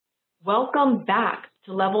Welcome back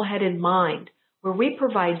to Level-Headed Mind, where we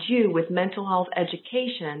provide you with mental health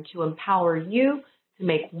education to empower you to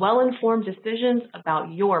make well-informed decisions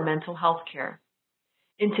about your mental health care.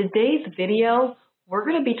 In today's video, we're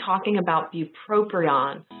going to be talking about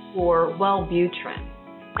bupropion, or Wellbutrin.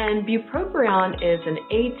 And bupropion is an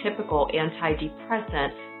atypical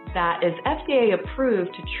antidepressant that is FDA approved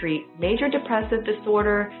to treat major depressive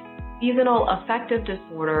disorder, seasonal affective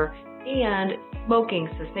disorder, and smoking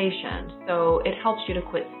cessation, so it helps you to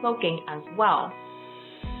quit smoking as well.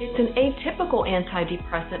 It's an atypical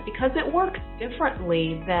antidepressant because it works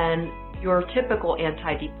differently than your typical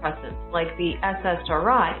antidepressants like the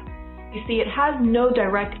SSRI. You see, it has no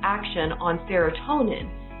direct action on serotonin.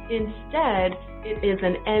 Instead, it is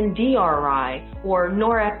an NDRI, or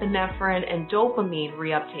norepinephrine and dopamine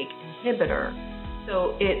reuptake inhibitor.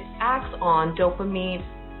 So it acts on dopamine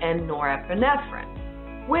and norepinephrine,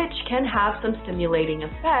 which can have some stimulating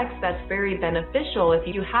effects that's very beneficial if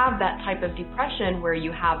you have that type of depression where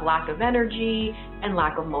you have lack of energy and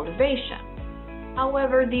lack of motivation.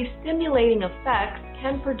 However, these stimulating effects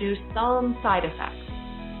can produce some side effects,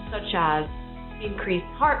 such as increased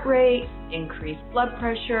heart rate, increased blood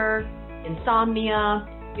pressure, insomnia,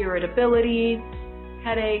 irritability,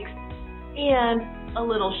 headaches, and a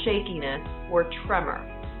little shakiness or tremor.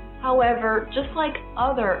 However, just like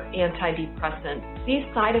other antidepressants, these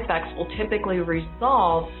side effects will typically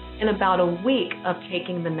resolve in about a week of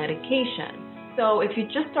taking the medication. So if you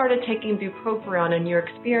just started taking bupropion and you're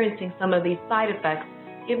experiencing some of these side effects,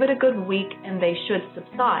 give it a good week and they should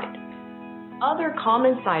subside. Other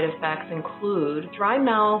common side effects include dry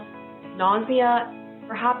mouth, nausea,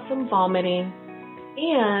 perhaps some vomiting,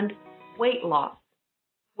 and weight loss.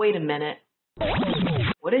 Wait a minute.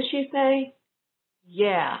 What did she say?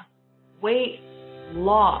 Yeah, weight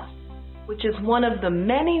loss, which is one of the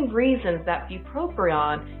many reasons that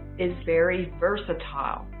bupropion is very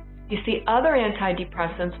versatile. You see, other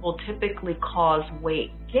antidepressants will typically cause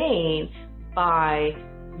weight gain by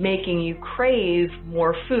making you crave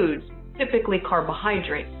more foods, typically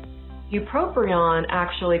carbohydrates. Bupropion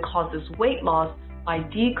actually causes weight loss by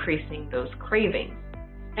decreasing those cravings.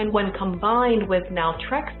 And when combined with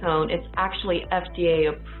naltrexone, it's actually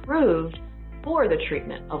FDA approved for the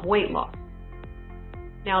treatment of weight loss.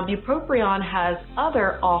 Now, bupropion has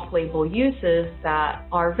other off-label uses that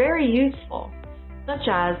are very useful, such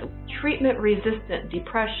as treatment-resistant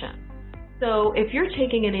depression. So if you're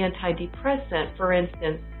taking an antidepressant, for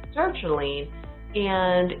instance, sertraline,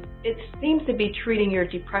 and it seems to be treating your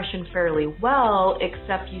depression fairly well,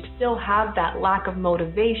 except you still have that lack of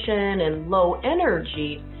motivation and low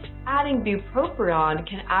energy, adding bupropion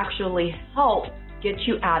can actually help get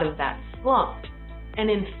you out of that slump.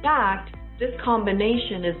 And in fact, this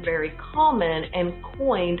combination is very common and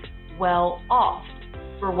coined well-off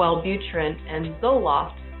for Wellbutrin and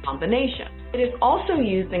Zoloft combination. It is also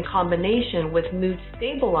used in combination with mood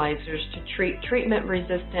stabilizers to treat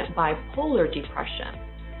treatment-resistant bipolar depression.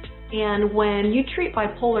 And when you treat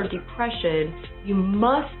bipolar depression, you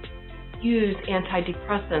must use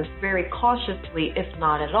antidepressants very cautiously, if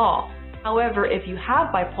not at all. However, if you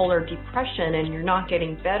have bipolar depression and you're not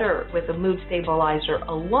getting better with a mood stabilizer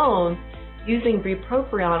alone, using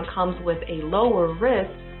bupropion comes with a lower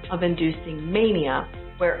risk of inducing mania,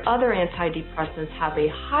 where other antidepressants have a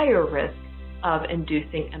higher risk of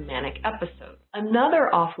inducing a manic episode.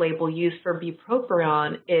 Another off-label use for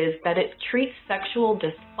bupropion is that it treats sexual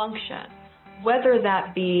dysfunction, whether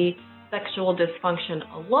that be sexual dysfunction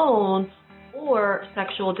alone or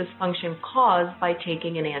sexual dysfunction caused by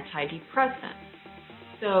taking an antidepressant.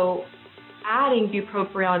 So adding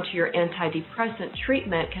bupropion to your antidepressant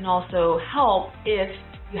treatment can also help if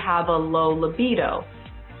you have a low libido.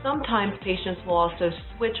 Sometimes patients will also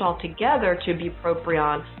switch altogether to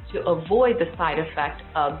bupropion to avoid the side effect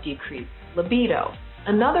of decreased libido.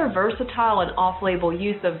 Another versatile and off-label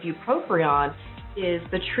use of bupropion is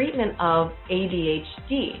the treatment of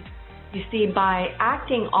ADHD. You see, by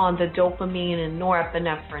acting on the dopamine and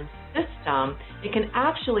norepinephrine system, it can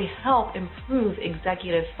actually help improve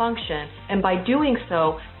executive function, and by doing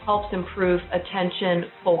so, helps improve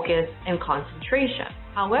attention, focus, and concentration.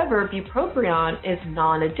 However, bupropion is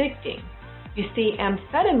non-addicting. You see,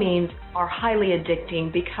 amphetamines are highly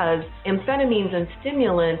addicting because amphetamines and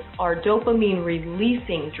stimulants are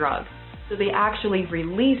dopamine-releasing drugs. So they actually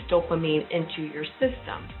release dopamine into your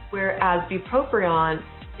system, whereas bupropion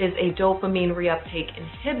is a dopamine reuptake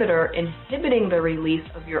inhibitor, inhibiting the release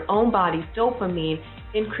of your own body's dopamine,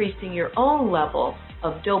 increasing your own level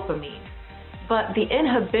of dopamine. But the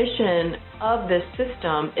inhibition of this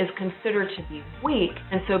system is considered to be weak,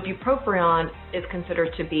 and so bupropion is considered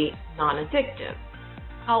to be non-addictive.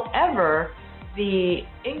 However, the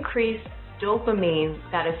increased dopamine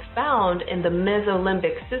that is found in the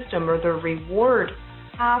mesolimbic system, or the reward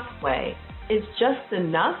pathway, is just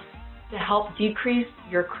enough to help decrease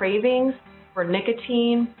your cravings for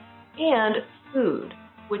nicotine and food,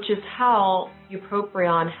 which is how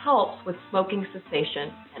bupropion helps with smoking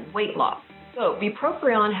cessation and weight loss. So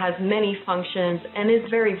bupropion has many functions and is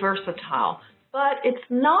very versatile, but it's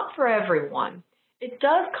not for everyone. It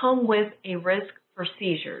does come with a risk for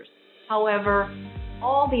seizures. However,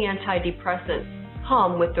 all the antidepressants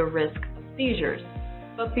come with the risk of seizures.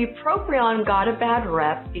 But bupropion got a bad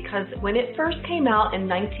rep because when it first came out in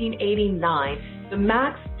 1989, the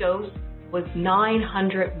max dose was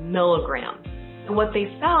 900 milligrams. And what they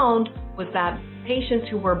found was that patients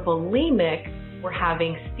who were bulimic were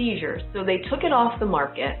having seizures. So they took it off the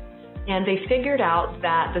market, and they figured out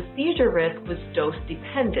that the seizure risk was dose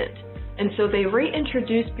dependent. And so they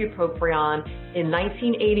reintroduced bupropion in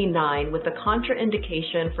 1989 with a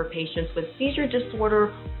contraindication for patients with seizure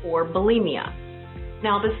disorder or bulimia.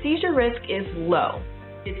 Now, the seizure risk is low.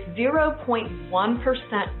 It's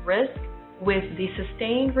 0.1% risk with the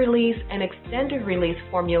sustained release and extended release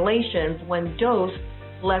formulations when dosed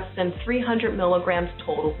less than 300 milligrams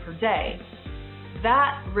total per day.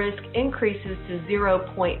 That risk increases to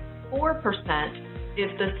 0.4%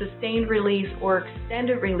 if the sustained release or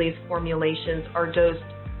extended release formulations are dosed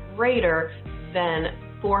greater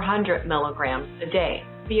than 400 milligrams a day.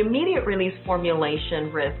 The immediate release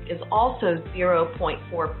formulation risk is also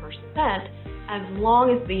 0.4% as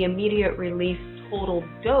long as the immediate release total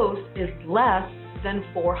dose is less than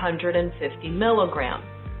 450 milligrams.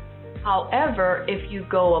 However, if you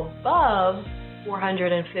go above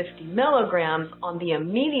 450 milligrams on the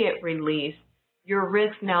immediate release, your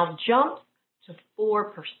risk now jumps to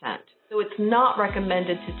 4%. So it's not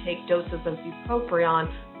recommended to take doses of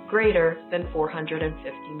bupropion greater than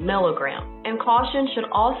 450 milligrams. And caution should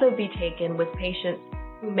also be taken with patients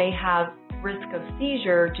who may have risk of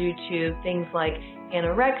seizure due to things like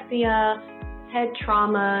anorexia, head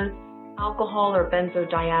traumas, alcohol or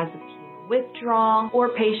benzodiazepine withdrawal, or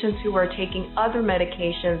patients who are taking other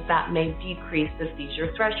medications that may decrease the seizure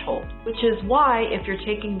threshold. Which is why if you're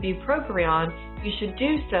taking bupropion, you should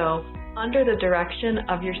do so under the direction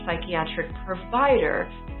of your psychiatric provider,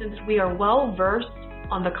 since we are well versed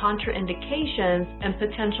on the contraindications and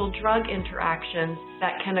potential drug interactions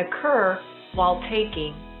that can occur while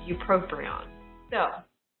taking bupropion. So,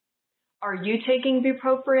 are you taking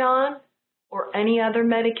bupropion or any other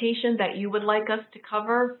medication that you would like us to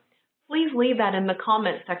cover? Please leave that in the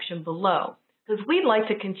comment section below, because we'd like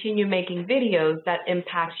to continue making videos that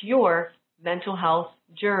impact your mental health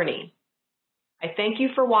journey. I thank you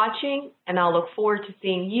for watching, and I'll look forward to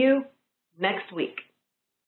seeing you next week.